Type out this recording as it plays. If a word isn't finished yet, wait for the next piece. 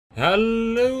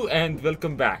Hello and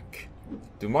welcome back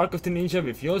to Mark of the Ninja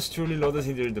with yours truly, Lotus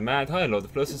Indoril the Mad. Hi, Lord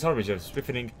of Plus, Harbinger,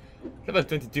 Spiffing, level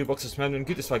 22 boxes madman,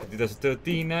 cutest like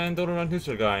 2013, and all around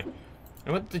neutral guy.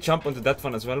 I wanted to jump onto that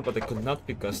one as well, but I could not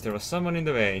because there was someone in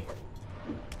the way.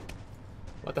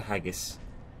 What the haggis?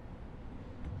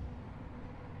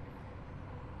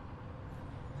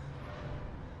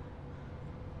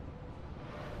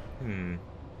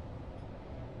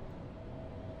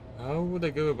 How would I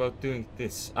go about doing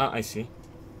this? Ah, I see.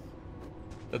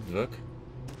 That would work.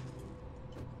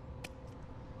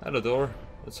 Hello, door.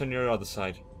 What's on your other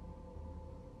side?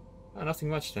 Ah, nothing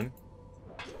much then.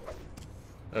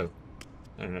 Oh.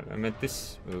 I don't know. I meant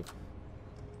this move.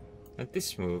 And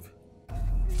this move.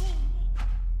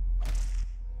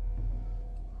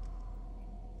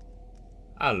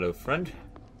 Hello, friend.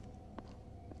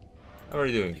 How are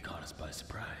you doing? You caught us by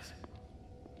surprise.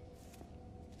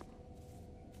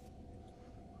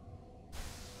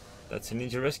 That's a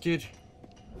ninja rescued.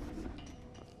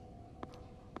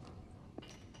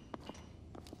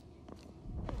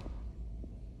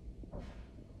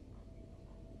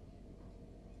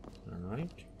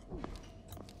 Alright.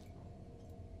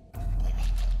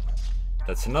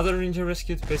 That's another ninja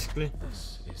rescued, basically.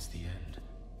 This is the end.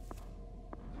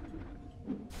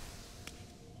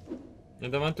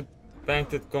 And I want to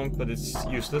bank that conch, but it's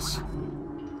useless.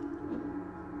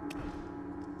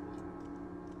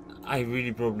 I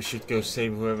really probably should go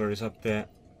save whoever is up there.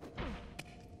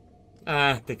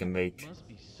 Ah, they can wait. Must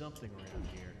be something around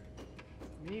here.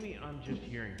 Maybe I'm just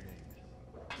hearing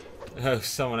things. Oh,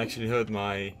 someone actually heard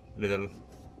my little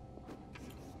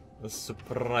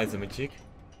surprise magic.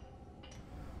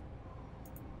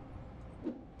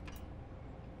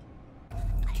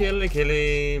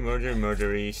 Killy,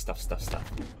 murdery, stuff.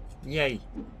 Yay!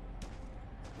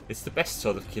 It's the best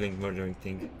sort of killing, murdering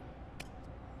thing.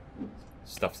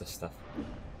 Stuff.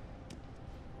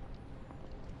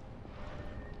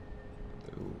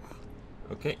 Ooh.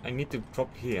 Okay, I need to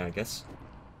drop here, I guess.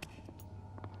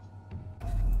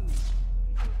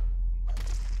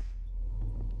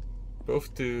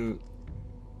 Both to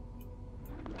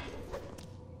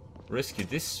rescue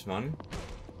this one.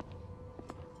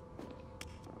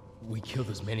 We killed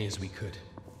as many as we could,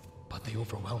 but they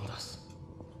overwhelmed us.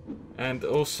 And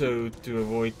also to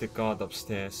avoid the guard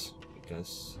upstairs,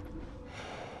 because...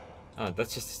 Ah,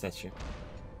 that's just a statue.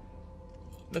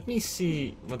 Let me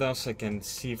see what else I can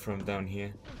see from down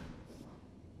here.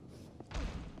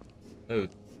 Oh,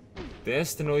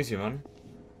 there's the noisy one.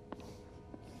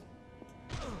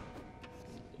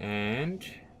 And...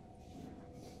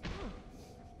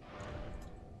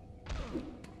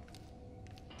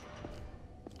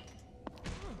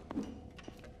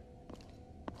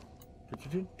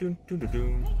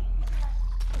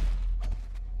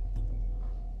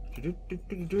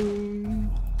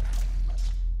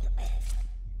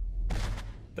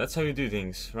 That's how you do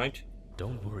things, right?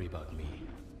 Don't worry about me.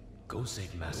 Go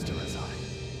save Master Azai.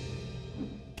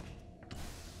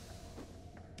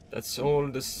 That's all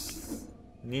this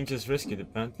ninjas rescued,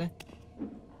 apparently.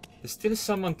 There's still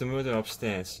someone to murder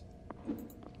upstairs.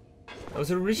 I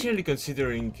was originally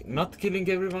considering not killing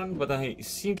everyone, but I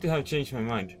seem to have changed my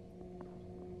mind.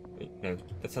 Wait, no,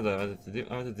 that's not what I wanted to do.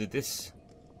 I wanted to do this.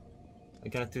 I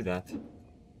cannot do that.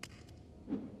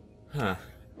 Huh.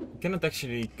 I cannot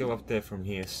actually go up there from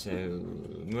here, so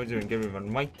murdering everyone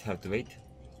might have to wait.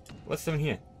 What's down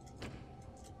here?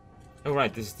 Oh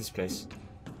right, this is this place.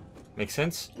 Makes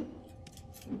sense.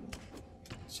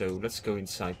 So let's go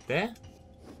inside there.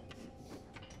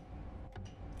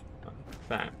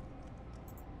 Bam.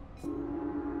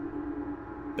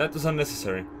 That was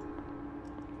unnecessary.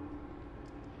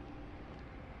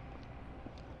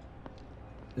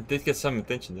 It did get some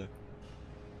attention though.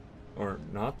 Or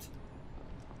not.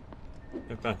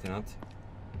 Apparently not.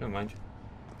 Never mind.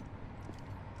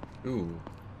 Ooh.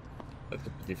 That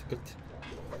could be difficult.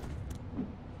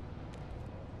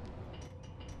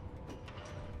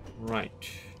 Right.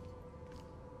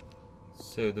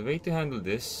 So the way to handle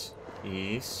this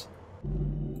is...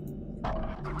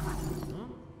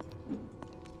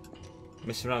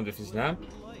 mess around with his lamp.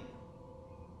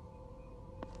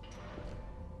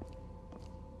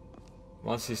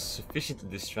 Once he's sufficiently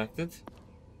distracted.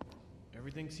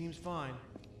 Everything seems fine.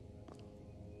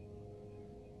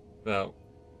 Well,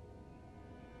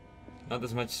 not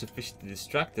as much sufficiently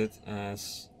distracted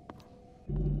as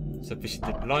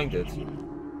sufficiently blinded.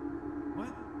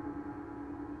 What?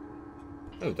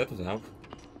 Oh, that would help.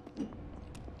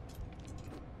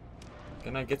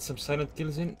 Can I get some silent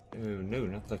kills in? Oh no,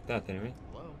 not like that anyway.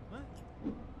 Hello? What?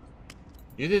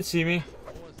 You did see me.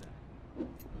 What was that? Go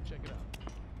check it out.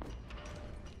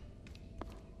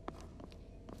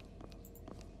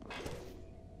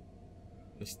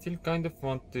 I still kind of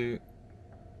want to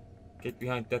get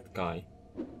behind that guy.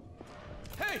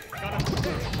 Hey!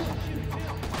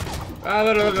 Ah,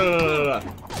 blah, blah, blah, blah, blah.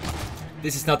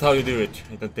 This is not how you do it,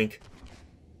 I don't think.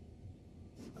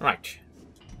 Right.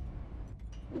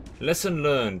 Lesson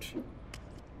learned.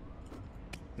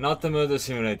 Not a murder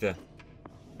simulator.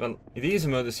 Well, it is a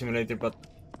murder simulator, but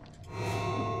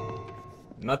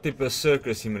not a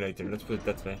berserker simulator, let's put it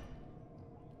that way.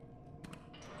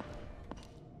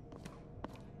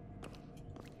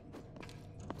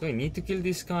 Do I need to kill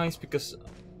these guys? Because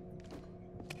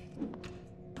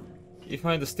if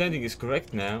my understanding is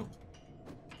correct now,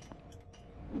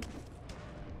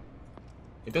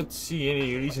 I don't see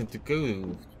any reason to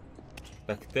go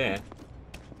back there.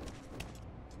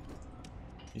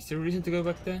 Is there a reason to go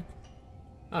back there?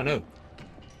 Oh no.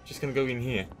 Just gonna go in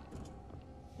here.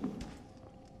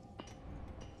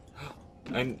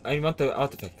 I want the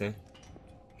artifact there.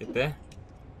 Get there.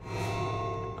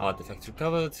 Artifact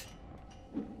recovered.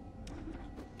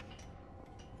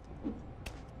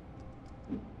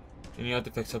 Any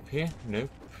artifacts up here? Nope.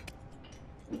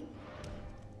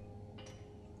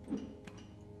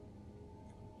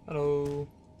 Hello.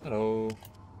 Hello.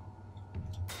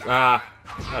 Ah!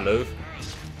 Hello.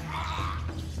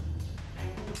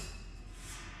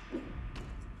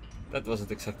 That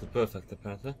wasn't exactly perfect,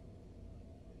 apparently.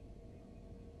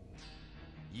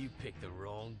 You picked the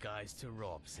wrong guys to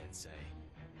rob, Sensei.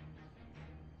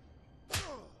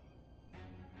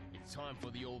 It's time for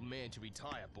the old man to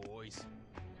retire, boys.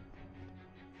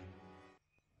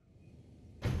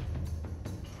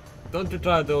 Don't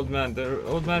retire the old man. The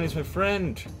old man is my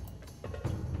friend.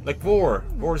 Like Vor.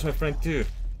 Vor is my friend too.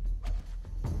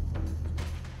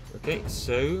 Okay,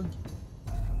 so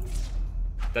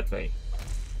that way.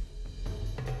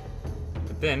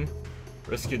 But then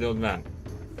rescue the old man.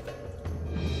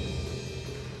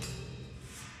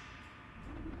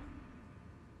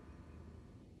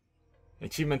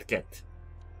 Achievement get.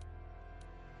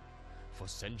 For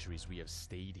centuries we have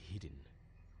stayed hidden.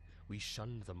 We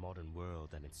shunned the modern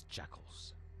world and its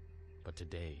jackals. But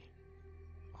today,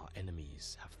 our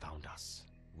enemies have found us.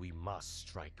 We must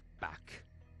strike back.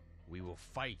 We will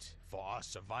fight for our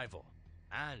survival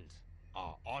and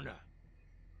our honor.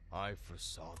 I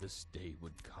foresaw this day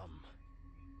would come.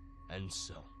 And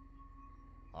so,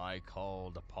 I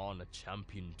called upon a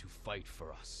champion to fight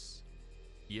for us.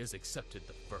 He has accepted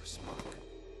the first mark.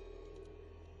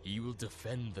 He will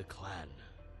defend the clan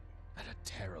at a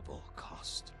terrible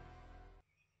cost.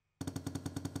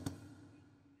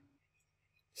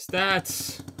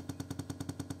 Stats.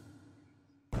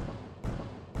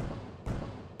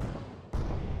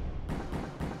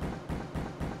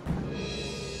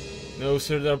 No,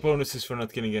 sir, there are bonuses for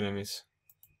not killing enemies.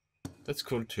 That's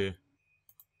cool too.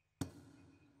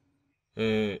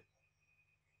 Oh,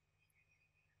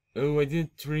 I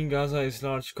didn't ring Azai's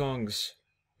large gongs.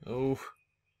 Oh.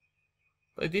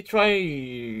 I did try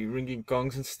ringing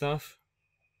gongs and stuff.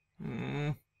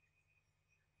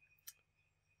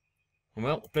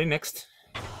 Well, play next.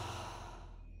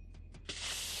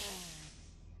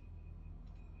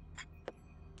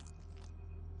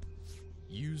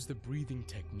 Use the breathing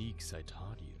techniques I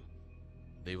taught you.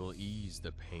 They will ease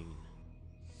the pain.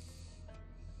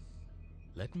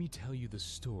 Let me tell you the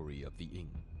story of the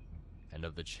Ing, and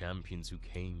of the champions who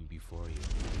came before you.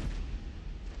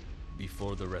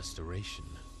 Before the Restoration,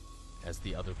 as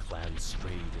the other clans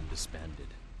strayed and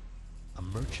disbanded, a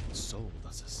merchant sold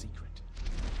us a secret.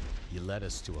 He led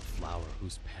us to a flower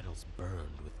whose petals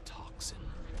burned with toxin.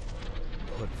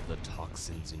 Put the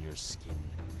toxins in your skin,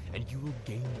 and you will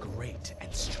gain great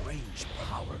and strange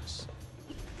powers.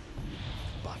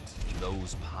 But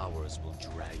those powers will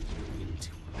drag you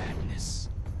into madness.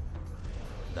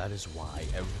 That is why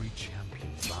every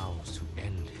champion vows to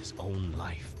end his own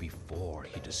life before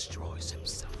he destroys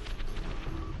himself.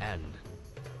 And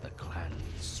the clan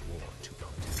swore to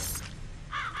protect.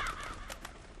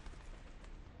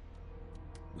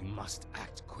 We must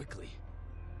act quickly.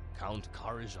 Count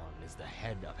Karajan is the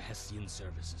head of Hessian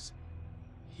services.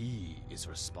 He is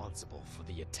responsible for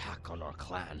the attack on our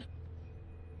clan.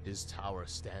 His tower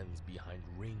stands behind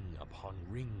ring upon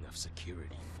ring of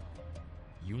security.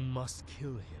 You must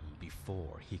kill him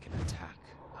before he can attack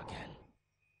again.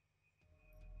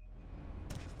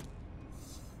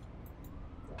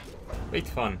 Great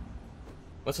fun.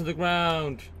 What's on the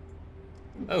ground?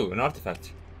 Oh, an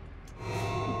artifact.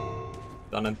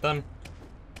 Done and done.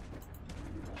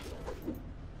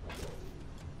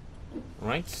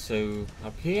 Right, so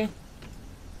up here.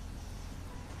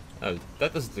 Oh,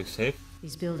 that doesn't look safe.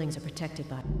 These buildings are protected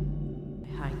by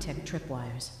high-tech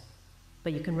tripwires,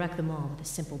 but you can wreck them all with a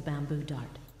simple bamboo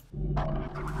dart.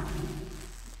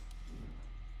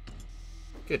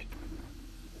 Good.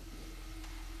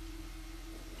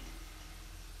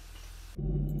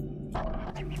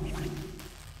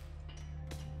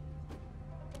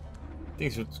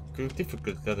 Things would go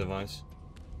difficult otherwise.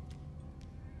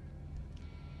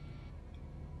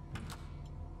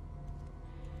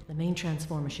 The main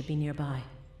transformer should be nearby.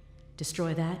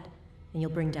 Destroy that, and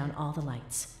you'll bring down all the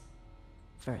lights.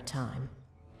 For a time.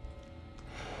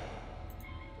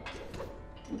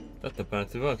 That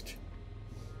apparently worked.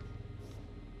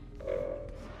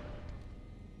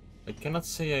 I cannot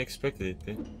say I expected it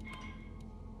to.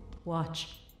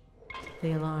 Watch.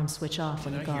 The alarms switch off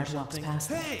when the guard walks past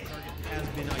them. Hey! Target has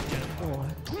been identified.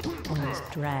 Or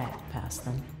almost drag past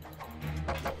them.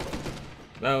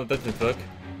 No, that didn't work.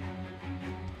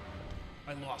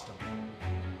 I lost him.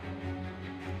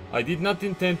 I did not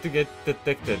intend to get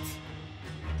detected.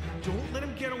 Don't let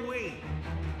him get away!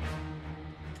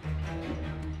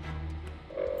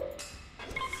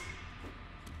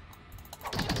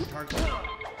 Target.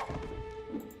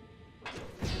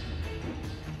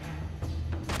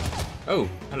 Oh,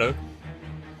 hello.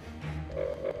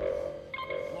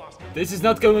 Lost him. This is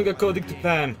not going according to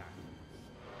plan.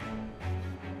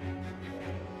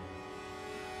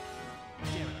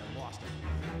 Damn it, I lost him.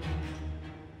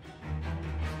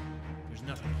 There's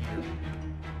nothing here.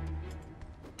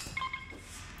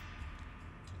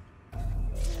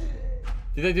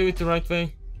 Did I do it the right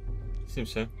way?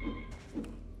 Seems so.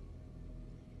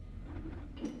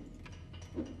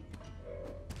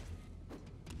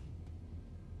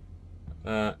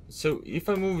 So if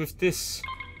I move with this,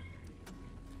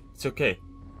 it's okay.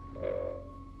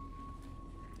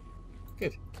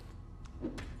 Good.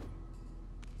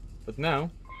 But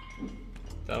now,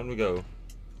 down we go.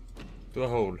 To a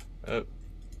hole.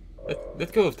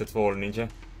 Let go of that wall, ninja.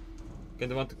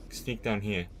 Gonna want to sneak down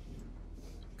here.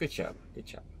 Good job, good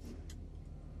job.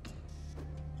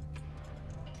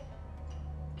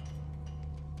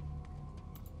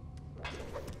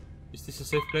 Is this a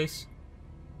safe place?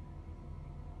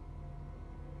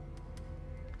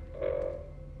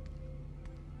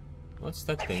 What's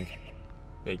that thing?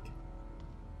 Wait.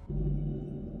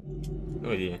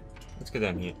 No idea. Let's go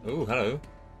down here. Oh, hello.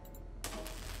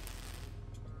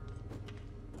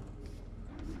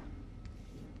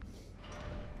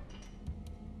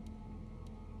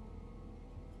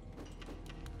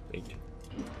 Wait.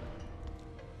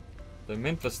 What I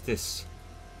meant was this.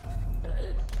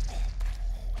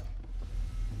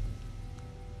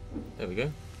 There we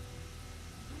go.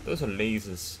 Those are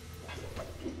lasers.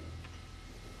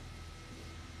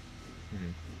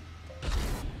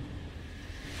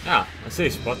 Ah, a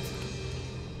safe spot.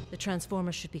 The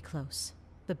transformer should be close.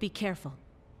 But be careful.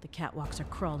 The catwalks are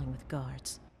crawling with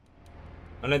guards.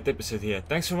 I'll end the episode here.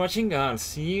 Thanks for watching. I'll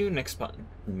see you next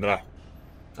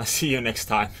I'll see you next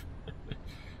time.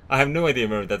 I have no idea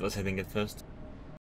where that was heading at first.